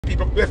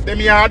people left them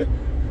yard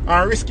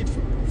and risk it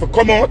for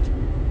come out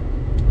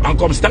and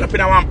come stand up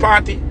in one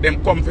party.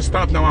 Them come for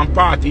stand up in one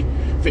party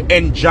for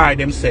enjoy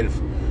themselves.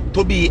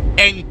 To be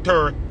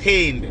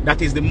entertained.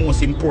 That is the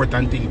most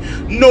important thing.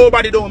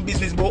 Nobody doing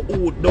business about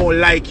who don't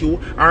like you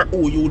or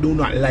who you do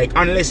not like,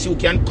 unless you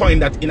can coin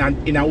that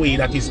in a way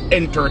that is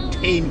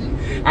entertaining,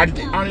 and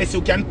unless you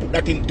can put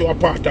that into a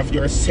part of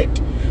your set.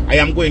 I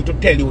am going to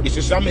tell you, this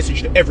is a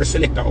message to every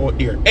selector out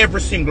there,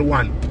 every single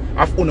one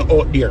of you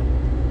out there.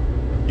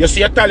 You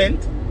see a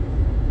talent,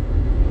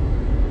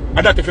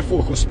 and that if you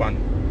focus on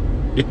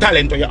the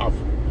talent you have,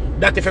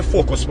 that if you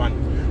focus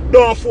on,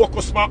 don't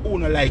focus on who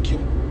don't like you.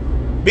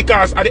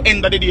 Because at the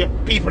end of the day,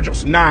 people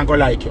just not gonna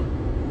like you.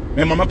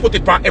 Remember, I put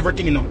it on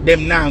everything, you know,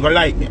 them not gonna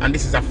like me, and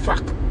this is a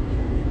fact.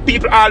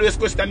 People always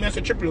question me and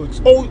say, Triple X,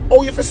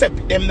 how you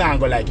accept them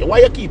not gonna like you? Why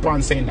you keep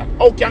on saying that?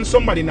 How can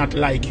somebody not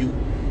like you?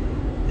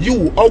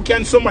 How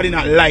can somebody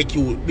not like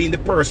you, being the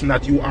person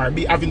that you are,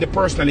 having the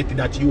personality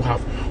that you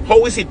have?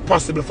 How is it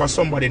possible for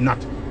somebody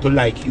not to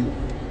like you?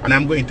 And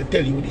I'm going to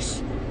tell you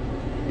this.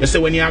 You say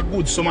when you are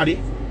good somebody,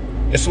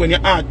 you say when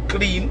your heart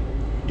clean,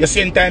 you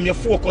say in time you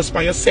focus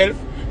on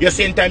yourself, you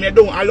same time you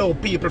don't allow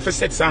people to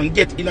set and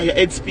get in your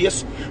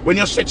headspace. When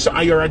you set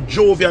and you're a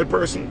jovial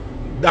person,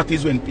 that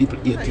is when people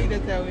hate you.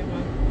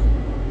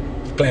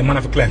 Climb man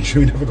have a climb,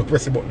 you never go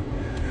press the button.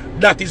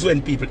 That is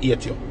when people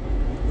hate you.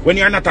 When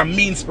you're not a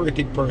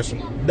mean-spirited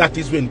person, that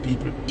is when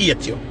people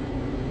hate you.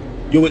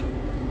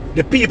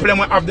 The people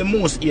that have the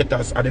most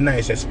haters are the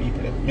nicest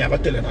people. Me have to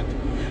tell you that.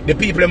 The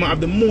people that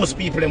have the most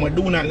people that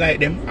do not like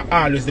them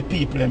are always the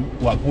people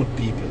who are good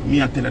people.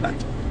 Me I tell you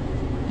that.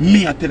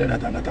 Me I tell you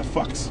that, and that's a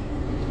fact.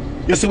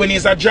 You see, when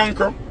you're a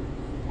junker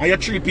and you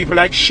treat people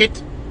like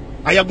shit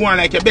and you're going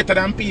like you're better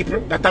than people,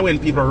 that's when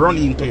people run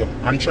into you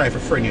and try to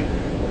friend you.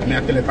 I mean,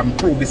 I tell you, I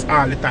prove this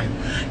all the time.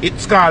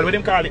 It's called, what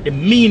they call it, the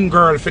mean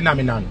girl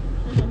phenomenon.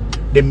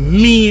 The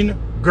mean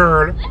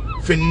girl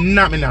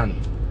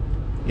phenomenon.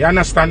 You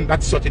understand?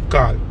 That's what it's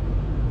called.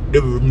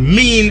 The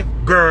mean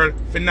girl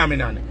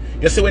phenomenon.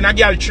 You see, when a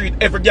girl treat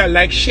every girl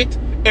like shit,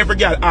 every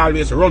girl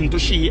always run to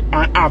she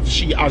and have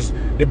she as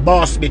the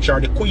boss bitch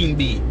or the queen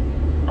bee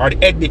or the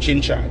head bitch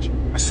in charge.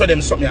 I saw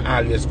them something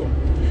I always go.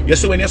 You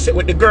see, when you sit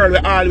with the girl,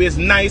 we're always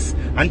nice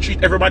and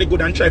treat everybody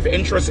good and try to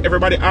interest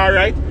everybody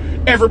alright.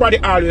 Everybody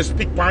always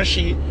pick on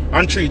she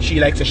and treat she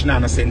like she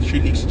not sense.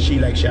 She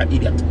like she an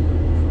idiot.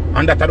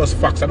 And that are those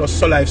facts, are those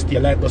so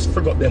lifestyle, like just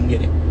forgot them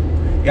with it.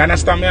 You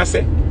understand me I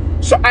say?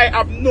 So I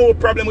have no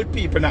problem with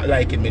people not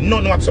liking me,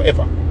 none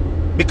whatsoever.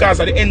 Because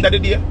at the end of the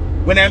day,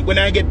 when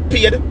I get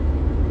paid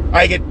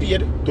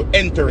to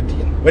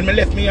entertain. When I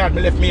left me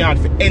yard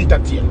for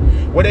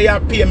entertain. Whether you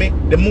pay me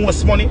the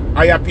most money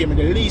or you pay me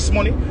the least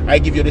money, I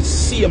give you the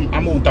same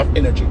amount of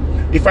energy.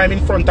 If I'm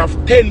in front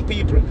of 10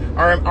 people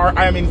or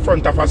I'm in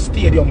front of a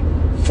stadium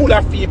full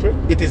of people,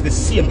 it is the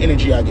same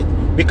energy I get.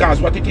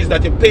 Because what it is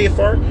that you pay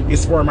for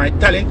is for my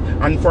talent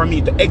and for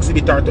me to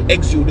exhibit or to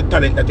exude the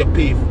talent that you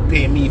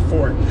pay me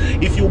for.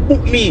 If you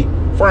book me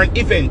for an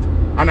event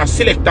and a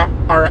selector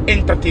or an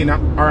entertainer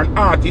or an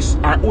artist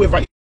or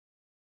whoever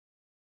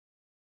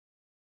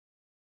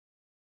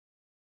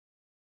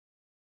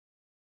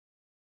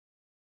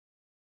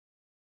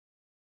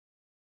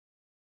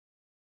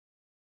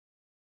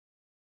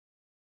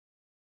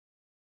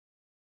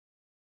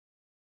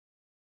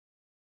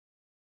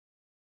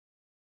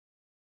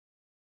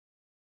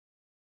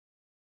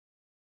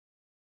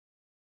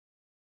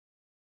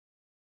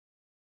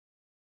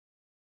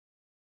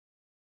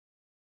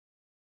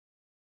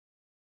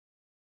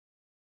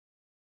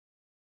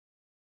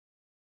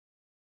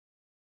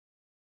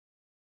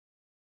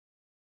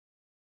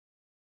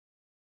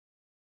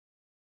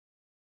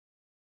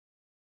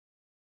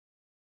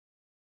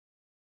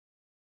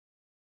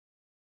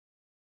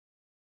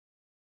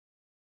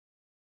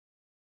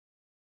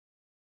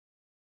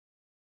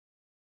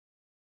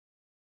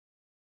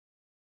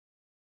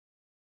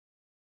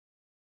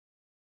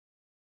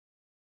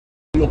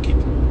look it.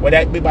 Whether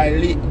it be by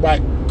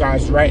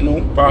because right now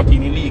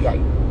partying illegal.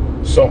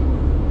 So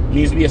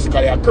means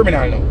basically a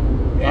criminal now.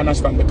 You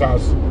understand?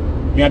 Because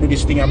me I do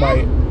this thing by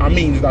a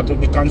means that will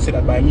be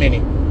considered by many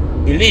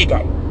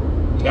illegal.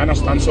 You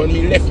understand? So when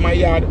me left my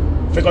yard,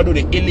 if I do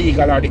the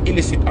illegal or the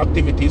illicit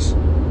activities,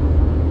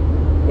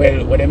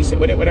 well, what them say,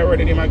 what I word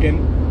the name again?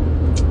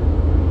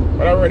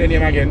 What I word the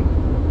name again?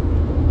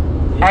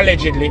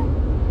 Allegedly.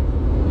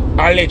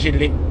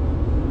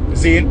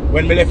 Zane,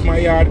 when me left my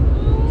yard,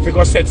 if I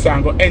go set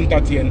song, go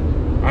entertain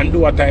and do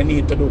what I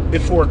need to do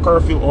before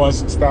curfew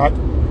hours start,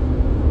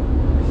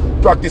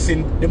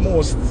 practicing the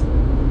most,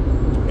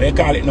 they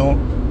call it now,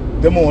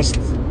 the most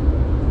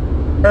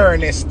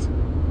earnest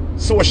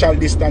social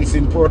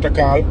distancing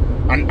protocol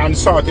and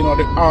sorting out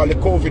all the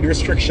COVID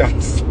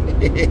restrictions.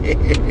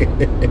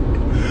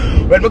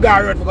 When we go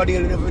out, we go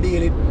deal with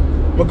it,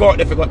 we go out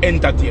there, we go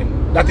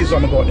entertain. That is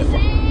what I go out there for.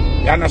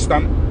 You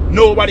understand?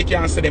 Nobody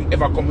can say them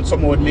ever come with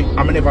someone with me.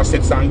 I'm never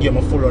said so and give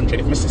me full 100.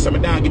 If my sister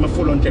don't give me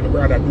full 100, my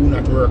brother do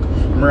not work.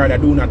 My brother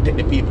do not take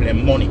the people their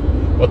money.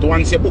 But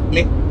once you book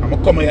me, I'm going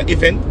to come to your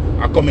event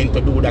I come in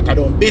to do that. I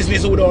don't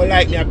business who don't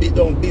like me. I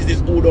don't business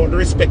who don't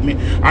respect me.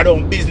 I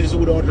don't business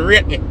who don't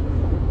rate me.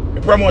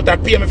 The promoter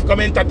pay me if you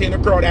come entertain the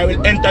crowd. I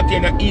will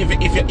entertain you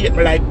even if you hate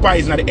me like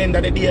poison. At the end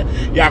of the day,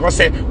 you're going to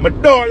say, I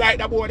don't like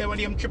the boy when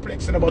him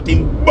triplexing about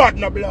him bad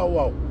no blow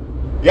out.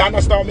 You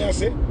understand me I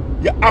say?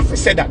 You have to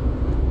say that.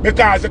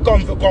 Because you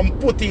come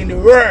put in the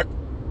work.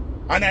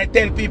 And I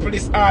tell people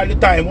this all the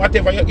time.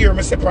 Whatever you hear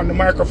me say on the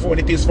microphone,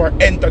 it is for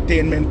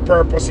entertainment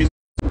purposes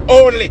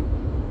only.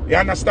 You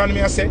understand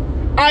me I say?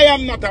 I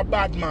am not a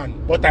bad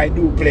man, but I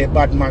do play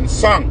bad man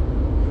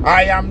song.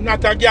 I am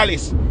not a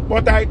gallus,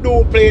 but I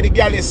do play the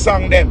gallus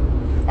song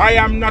them. I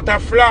am not a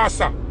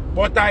flosser,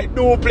 but I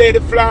do play the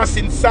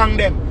flossing song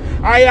them.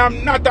 I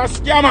am not a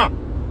scammer,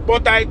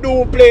 but I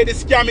do play the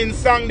scamming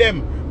song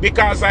them.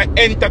 Because I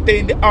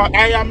entertain the art.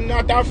 I am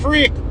not a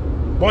freak,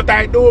 but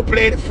I do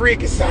play the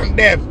freaky song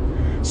them.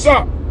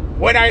 So,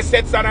 when I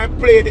said that I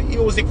play the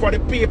music for the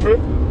people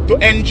to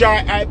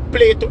enjoy, I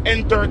play to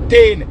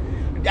entertain.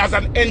 As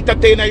an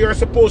entertainer, you're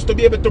supposed to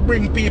be able to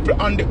bring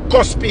people on the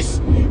cuspice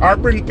or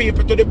bring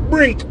people to the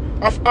brink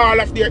of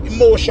all of their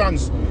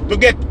emotions. To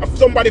get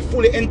somebody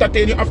fully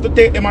entertained, you have to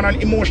take them on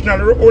an emotional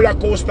roller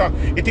coaster.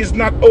 It is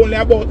not only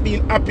about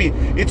being happy,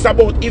 it's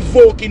about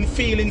evoking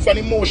feelings and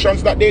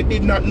emotions that they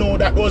did not know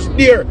that was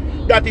there.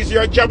 That is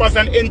your job as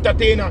an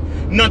entertainer,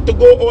 not to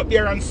go out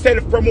there and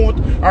self-promote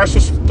or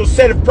to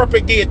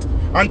self-propagate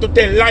and to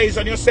tell lies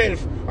on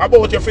yourself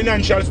about your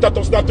financial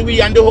status that we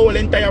and the whole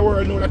entire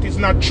world know that is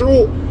not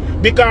true.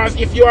 Because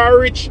if you are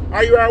rich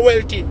or you are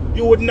wealthy,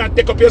 you would not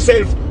take up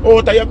yourself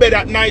out of your bed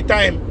at night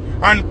time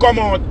and come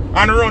out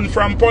and run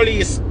from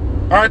police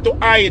or to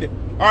hide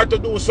or to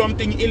do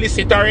something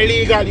illicit or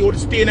illegal. You would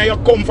stay in your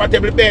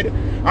comfortable bed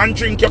and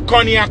drink your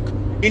cognac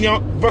in your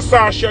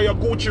Versace or your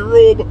Gucci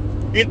robe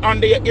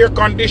under your air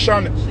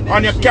condition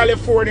on your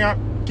California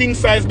king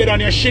size bed on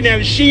your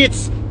Chanel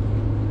sheets.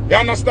 You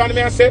understand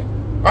me I say?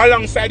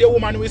 Alongside a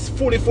woman who is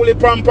fully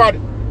pampered.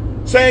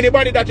 So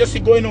anybody that you see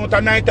going out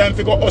at night time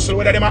figure hustle,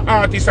 whether them are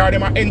artists or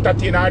them are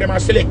entertainer or them are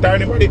selector or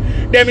anybody,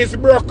 them is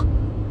broke,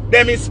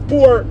 them is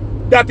poor.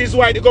 That is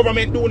why the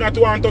government do not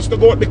want us to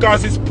go out,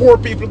 because it's poor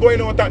people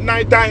going out at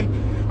night time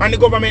and the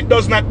government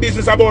does not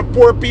business about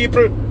poor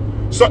people.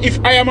 So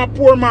if I am a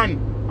poor man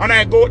and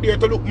I go out there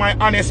to look my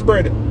honest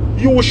bread,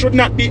 you should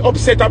not be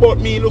upset about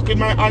me looking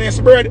my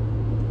honest bread.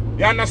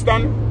 You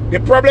understand? The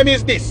problem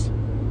is this.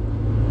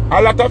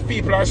 A lot of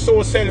people are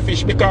so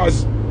selfish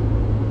because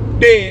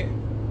they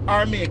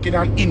are making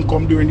an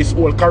income during this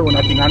whole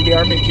corona thing, and they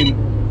are making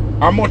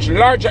a much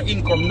larger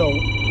income now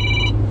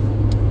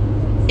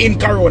in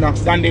corona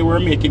than they were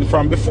making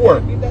from before.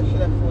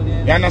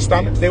 You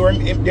understand? They were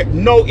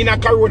now in a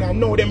corona,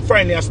 now them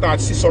finally start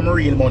to see some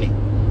real money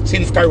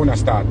since corona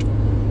start.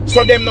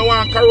 So them no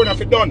want corona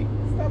for done.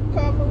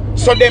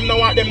 So them no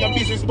want them no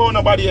business about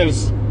nobody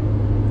else.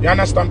 You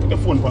understand? Put the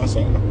phone on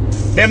saying.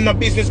 Them no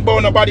business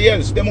about nobody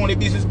else. Them only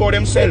business about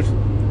themselves.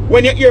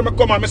 When you hear me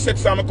come and me say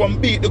so, I come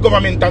beat the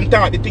government and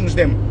talk the things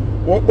them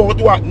about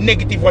what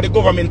negative what the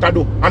government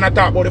do, and I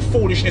talk about the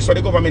foolishness of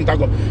the government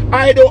go.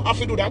 I don't have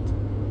to do that,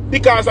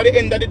 because at the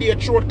end of the day,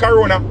 throughout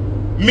corona,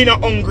 me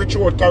not hungry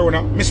throughout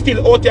corona. Me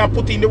still out there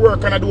put in the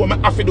work and I do what I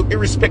have to do,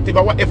 irrespective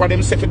of whatever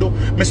them say to do.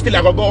 Me still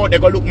I go out there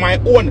go look my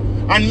own.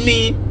 And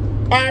me,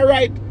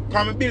 alright,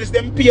 because my bills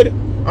them paid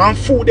and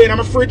food in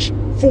my fridge,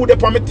 food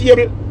up on my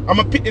table, and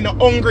my pit in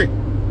hungry.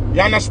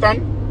 You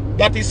understand?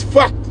 That is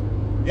fact.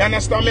 You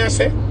understand me I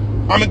say?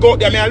 And I go out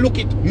there and I look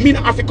it. Me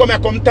not have to come here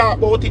come talk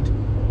about it.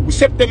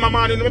 September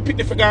morning, I pick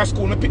the figure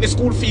school, I pick the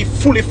school fee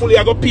fully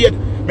I go paid.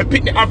 I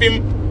pick the have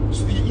him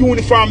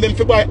uniform them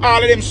for buy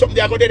all of them something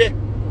they go there.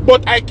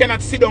 But I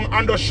cannot sit down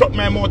and just shut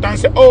my mouth and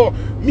say, oh,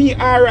 me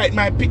alright,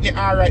 my pitney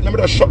alright. Let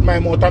me just shut my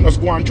mouth and just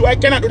go on through. I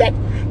cannot do that.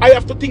 I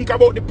have to think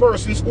about the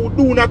persons who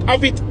do not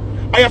have it.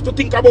 I have to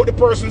think about the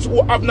persons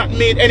who have not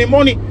made any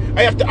money.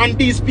 I have to, and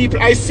these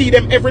people, I see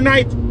them every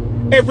night.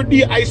 Every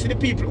day I see the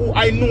people who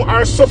I know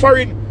are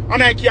suffering.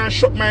 And I can't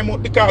shut my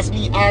mouth because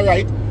me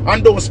alright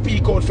and don't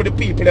speak out for the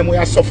people them who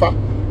are suffer.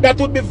 That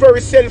would be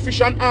very selfish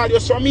and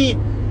odious for me.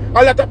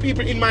 A lot of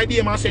people in my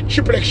DM say,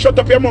 Triple X, shut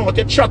up your mouth,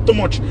 you chat too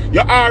much.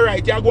 You're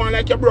alright, you're going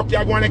like you're broke,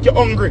 you're going like you're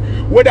hungry.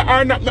 Whether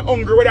or not me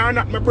hungry, whether or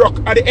not me broke,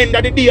 at the end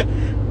of the day,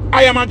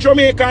 I am a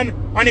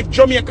Jamaican, and if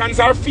Jamaicans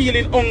are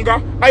feeling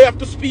hunger, I have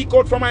to speak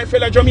out for my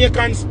fellow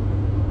Jamaicans.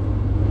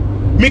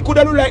 Me could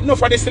have do like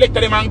enough of the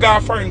selector them and go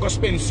foreign go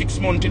spend 6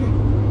 months, you know.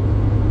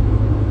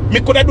 Me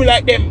could have do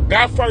like them,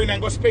 go foreign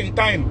and go spend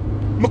time.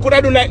 Me could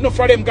have do like enough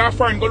of them, go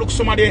foreign, go look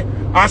somebody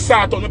and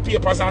sort out my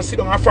papers and sit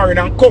down and foreign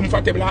and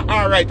comfortable and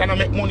alright and I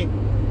make money.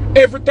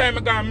 Every time I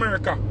go to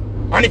America,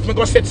 and if I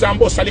go set some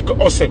bus a little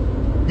hustle,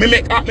 me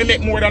make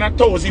more than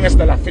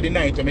 $1,000 for the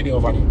night when I go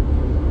over there.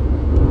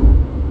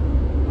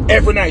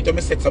 Every night when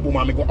I set some boom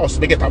and I go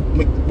hustle, I get a,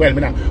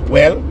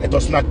 well, let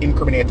us not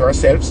incriminate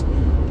ourselves.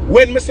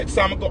 When I set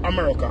some go to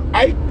America,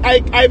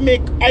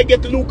 I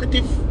get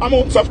lucrative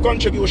amounts of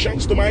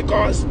contributions to my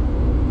cause.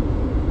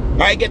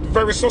 I get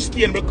very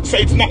sustainable. So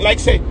it's not like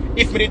say,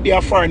 if me did they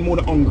are foreign,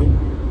 more hungry.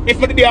 If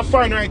me did they are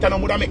foreign right now, I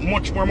would make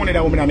much more money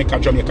than I make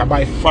in Jamaica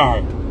by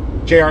far.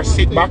 JR,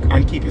 sit back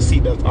and keep your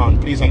seatbelt on,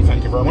 please, and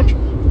thank you very much.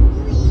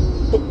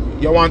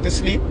 You want to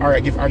sleep?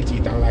 Alright, give Auntie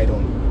it and lie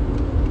down.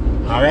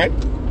 Alright?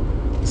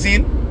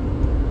 Zine?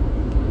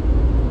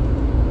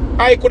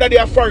 I could have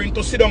been foreign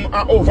to sit down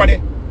over there.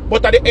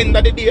 But at the end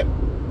of the day,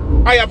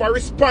 I have a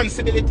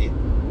responsibility.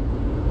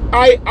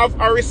 I have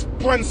a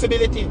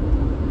responsibility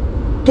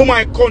to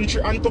my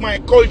country and to my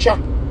culture.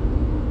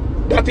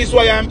 That is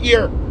why I am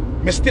here.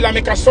 Me still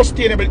make a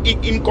sustainable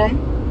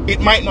income. It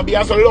might not be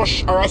as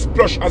lush or as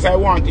plush as I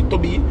want it to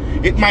be.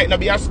 It might not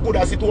be as good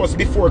as it was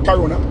before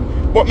Corona.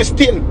 But me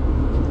still,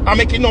 I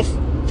make enough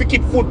to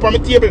keep food on my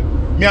table.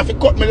 Me have to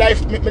cut my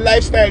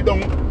lifestyle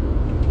down.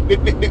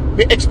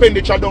 The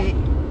expenditure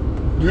down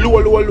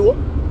low.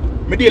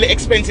 My daily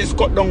expenses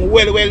cut down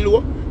well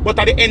low. But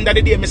at the end of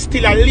the day, me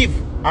still live.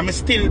 And me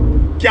still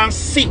can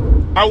see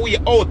a way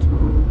out.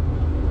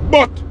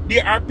 But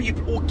there are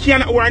people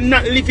who are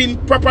not living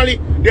properly.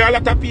 There are a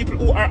lot of people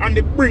who are on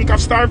the brink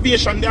of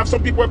starvation. There have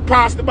some people who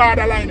passed the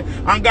borderline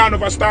and gone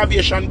over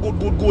starvation.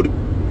 Good.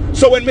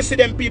 So when me see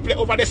them people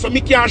over there, so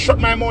me can't shut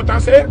my mouth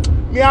and say,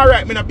 me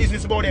alright, me no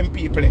business about them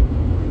people.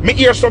 Me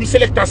hear some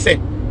selector say,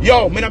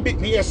 yo, me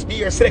hear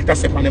selector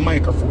say on the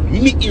microphone.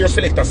 Me hear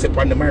selector say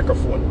on the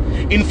microphone.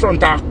 In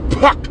front of a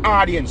packed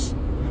audience.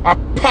 A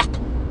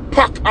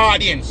packed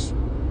audience.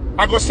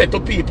 I go say to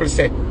people,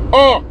 say,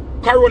 oh,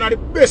 Corona the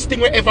best thing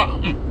we ever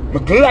happen.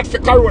 I'm glad for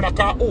Corona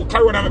because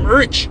Corona make me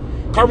rich.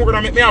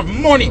 Corona make me have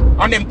money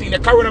and them things. The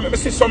Corona make me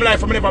see some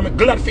life. I'm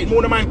glad for it.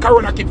 More than mine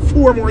Corona keep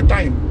 4 more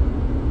times.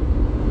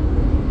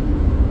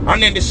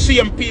 And then the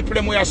same people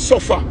them will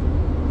suffer.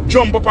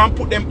 Jump up and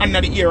put them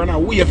under the air and I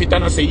wave it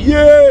and I say,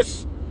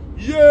 yes,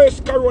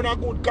 Corona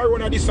good,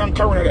 Corona this and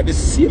Corona that. The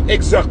same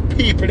exact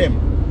people them.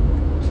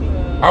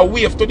 I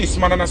wave to this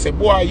man and I say,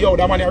 boy, yo,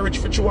 that man is rich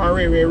for you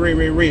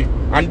and ray.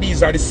 And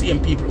these are the same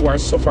people who are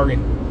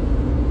suffering.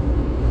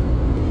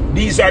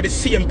 These are the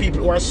same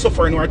people who are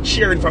suffering, who are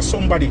cheering for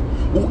somebody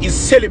who is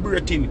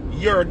celebrating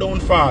your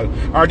downfall,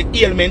 or the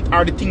ailment,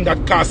 or the thing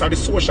that caused, or the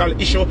social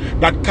issue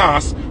that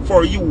caused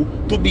for you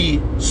to be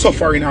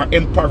suffering or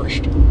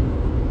impoverished.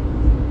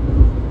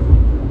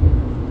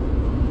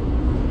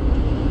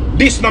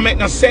 This no make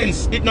no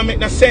sense. It no make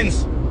no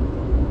sense.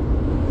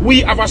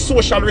 We have a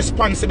social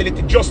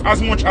responsibility just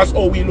as much as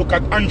how we look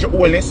at Andrew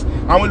Holness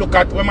and we look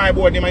at when my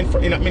boy in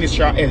the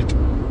Ministry of Health.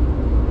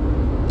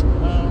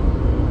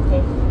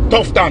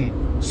 Tufton.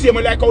 Same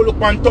like how we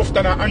look on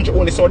Tufton and Andrew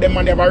Holness, so them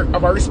man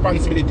have a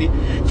responsibility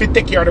to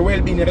take care of the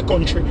well-being of the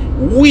country.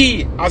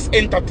 We as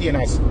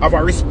entertainers have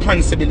a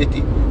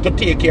responsibility to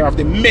take care of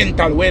the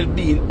mental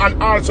well-being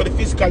and also the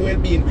physical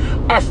well-being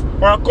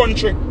of our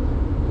country.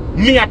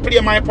 Me I play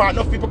my part.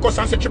 Enough people cause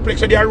and say triple X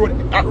so they are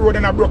road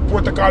and a broke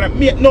protocol.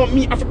 Me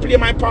have to play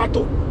my part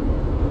too.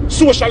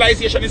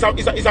 Socialization is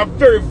a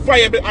very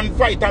viable and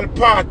vital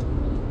part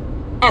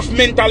of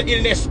mental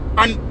illness,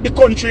 and the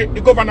country,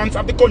 the governance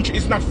of the country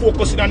is not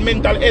focusing on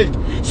mental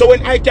health. So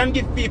when I can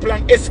give people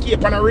an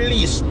escape and a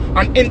release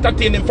and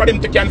entertain them for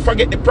them to can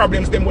forget the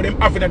problems them with them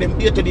having in them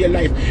day-to-day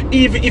life,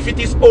 even if it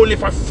is only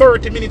for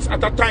 30 minutes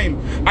at a time,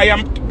 I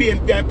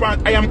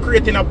am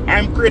creating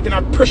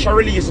a pressure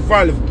release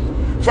valve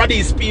for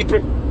these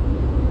people.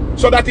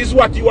 So that is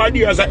what you are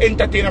there as an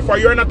entertainer for.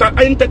 You're not an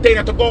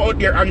entertainer to go out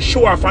there and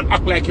show off and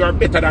act like you're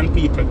better than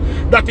people.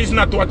 That is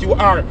not what you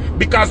are.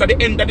 Because at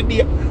the end of the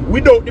day,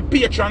 without the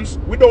patrons,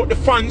 without the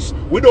fans,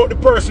 without the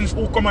persons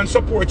who come and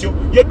support you,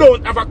 you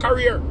don't have a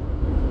career.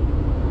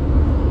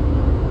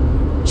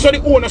 So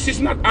the onus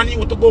is not on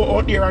you to go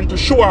out there and to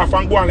show off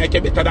and go on like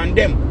you're better than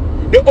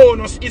them. The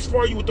onus is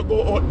for you to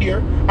go out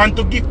there and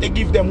to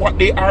give them what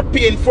they are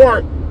paying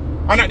for.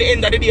 And at the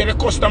end of the day, the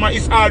customer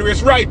is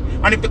always right.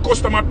 And if the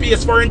customer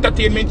pays for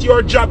entertainment,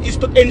 your job is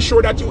to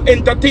ensure that you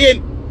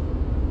entertain.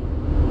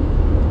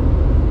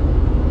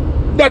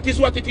 That is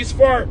what it is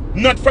for.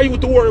 Not for you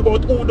to worry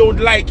about who don't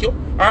like you,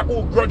 or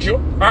who grudge you,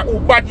 or who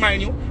bad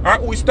mind you, or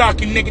who is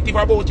talking negative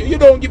about you. You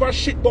don't give a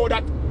shit about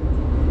that.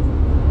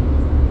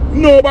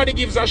 Nobody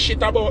gives a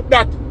shit about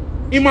that.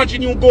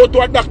 Imagine you go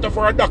to a doctor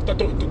for a doctor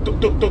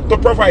to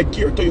provide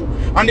care to you.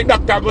 And the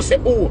doctor will say,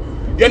 oh,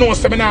 you know,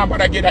 seminar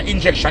but I get an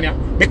injection, yeah?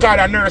 Because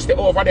the nurse they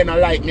over there not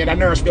like me, the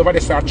nurse they over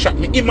there start chat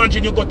me.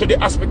 Imagine you go to the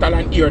hospital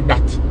and hear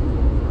that.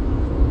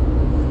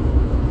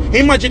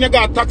 Imagine you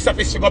got a tax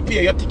office, you go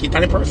pay your ticket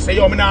and the person say,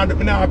 yo,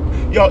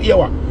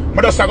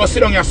 I just go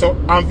sit down here so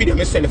and video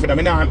myself. I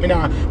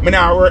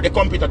not work the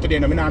computer today, I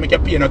not make you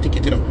pay no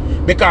ticket, you know.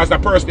 Because the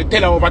person they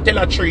tell her over tell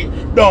her 3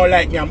 don't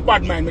like me and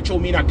bad mind me show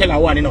me not tell her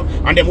 1, you know.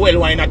 And them well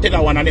wine I tell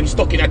her 1 and them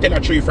stuck in a tell her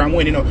 3 from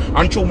 1, you know.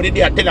 And show me the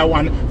day I tell her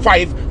 1,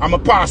 5 and I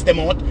pass them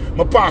out.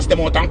 I pass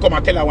them out and come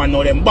and tell her 1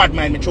 now. Them bad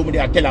mind me show me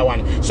the tell her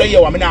 1. So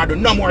yo, I not do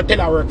no more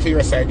tell her work for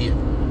your side here.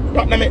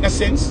 That not make no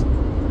sense.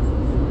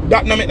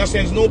 That no make no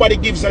sense. Nobody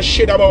gives a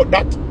shit about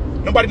that.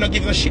 Nobody not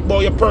gives a shit about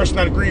your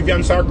personal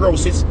grievance or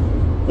grosses.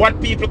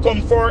 What people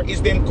come for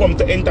is them come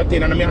to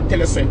entertain, and I tell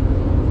you, say,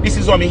 this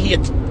is what me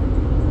hate.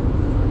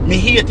 Me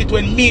hate it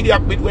when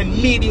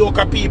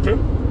mediocre people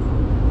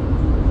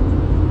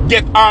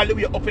get all the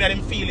way up in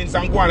them feelings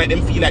and go on let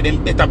them feel like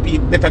them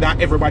better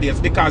than everybody else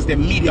because the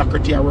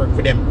mediocrity are work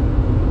for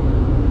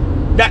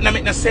them. That no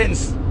make no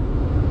sense.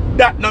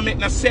 That no make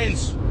no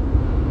sense.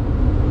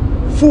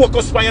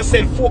 Focus on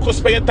yourself,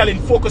 focus on your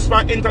talent, focus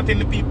on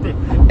entertaining the people.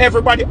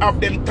 Everybody have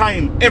them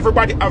time.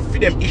 Everybody have for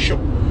them issue.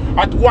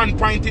 At one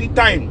point in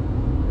time,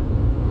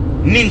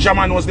 Ninja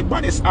Man was the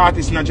baddest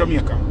artist in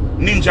Jamaica.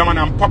 Ninja Man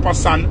and Papa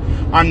San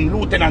and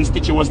Lieutenant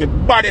Stitchie was the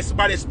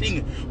baddest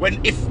thing. When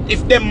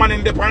if them man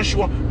in the pan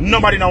show,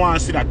 nobody no want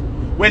to see that.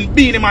 When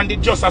Beenie Man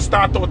did just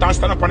start out and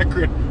stand up on the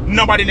crate,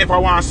 nobody never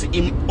want to see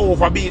him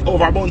over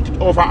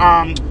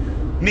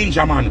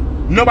Ninja Man.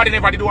 Nobody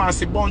never did want to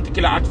see Bounty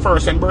Killer at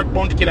first, and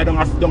Bounty Killer down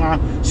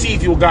a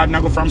Seaview Garden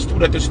and go from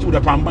studio to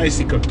studio on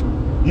bicycle.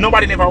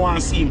 Nobody never want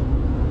to see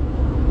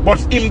him. But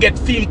him get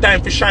theme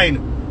time for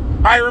shine.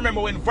 I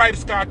remember when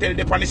Vybz Kartel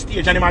they on the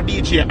stage and him a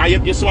DJ,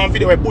 and you saw one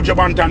video where Buju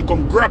Banton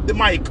come grab the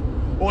mic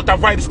out of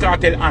Vybz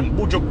Kartel and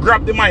Buju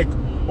grab the mic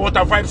out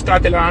of Vybz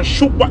Kartel and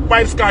shoot back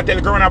Vybz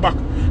Kartel going back.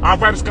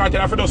 And Vybz Kartel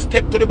have to just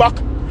step to the back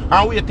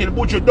and wait till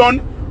Buju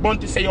done.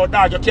 Bunty say, yo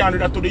dog, you can't do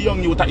that to the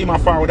young youth at him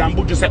forward. And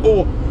Buju say,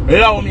 oh,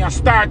 allow me a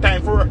start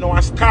time for work now,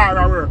 a star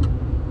at work.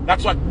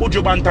 That's what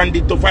Buju Banton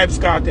did to Vybz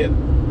Kartel.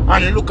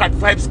 And look at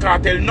Vybz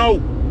Kartel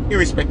now,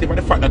 irrespective of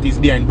the fact that he's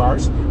behind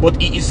bars,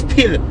 but he is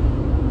still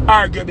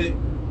arguably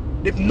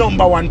the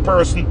 #1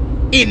 person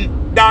in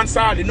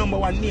dancehall, the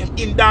 #1 name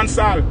in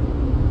dancehall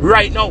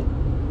right now.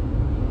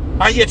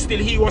 And yet still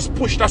he was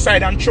pushed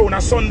aside and thrown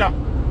asunder.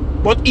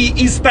 But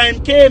his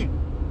time came.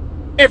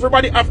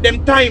 Everybody have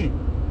them time.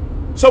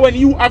 So when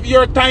you have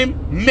your time,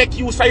 make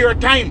use of your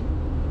time.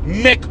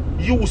 Make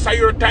use of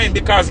your time,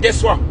 because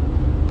guess what?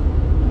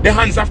 The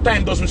hands of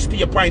time doesn't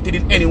stay pointed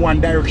in any one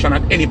direction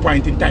at any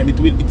point in time. It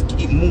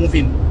keep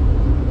moving.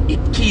 It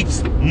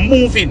keeps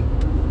moving.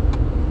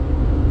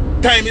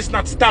 Time is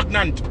not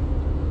stagnant.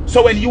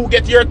 So when you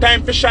get your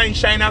time for shine,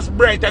 shine as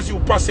bright as you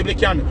possibly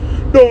can.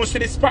 Don't see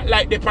the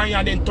spotlight there on you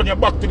and then turn your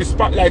back to the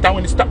spotlight, and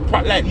when the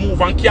spotlight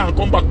move and can't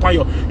come back on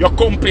you, you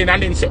complain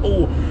and then say,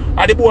 oh,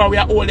 are the boy we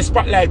are all the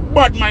spotlight,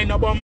 bad mind no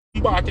bomb,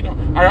 you know.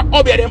 Or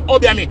obey them,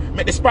 obey me,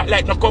 make the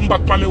spotlight not come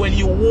back on me when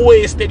you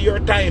wasted your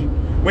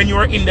time, when you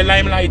were in the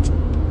limelight.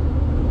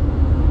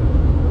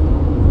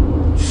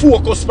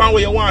 Focus on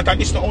what you want,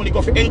 and this not only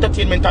go for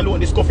entertainment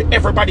alone, this go for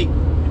everybody.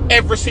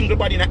 Every single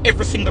body in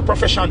every single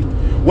profession.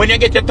 When you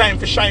get your time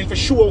for shine, for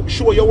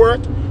show your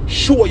worth,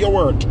 show your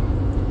worth.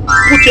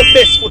 Put your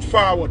best foot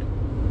forward.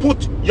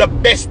 Put your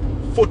best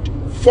foot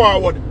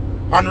forward.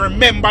 And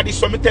remember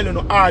this, what I'm telling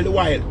you all the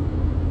while.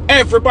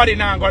 Everybody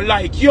now gonna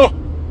like you.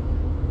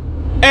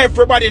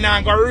 Everybody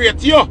now gonna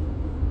rate you.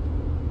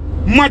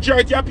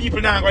 Majority of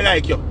people now gonna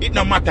like you. It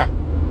no matter.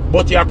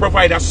 But you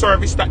provide a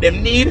service that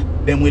them need,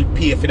 them will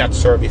pay for that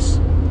service.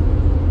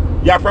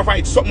 You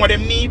provide something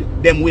them need,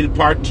 them will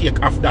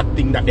partake of that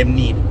thing that them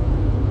need.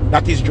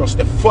 That is just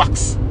the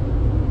facts.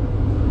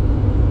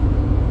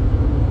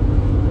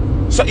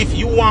 So if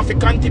you want to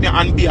continue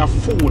and be a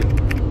fool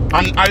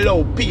and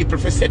allow people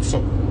to set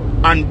so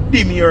and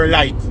dim your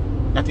light,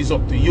 that is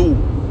up to you.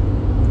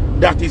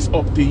 That is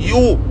up to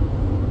you.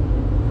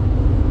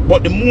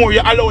 But the more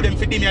you allow them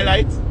to dim your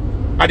light,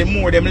 and the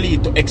more them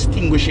lead to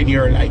extinguishing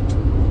your light.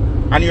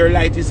 And your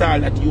light is all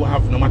that you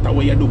have, no matter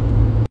what you do.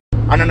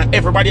 And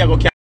everybody I go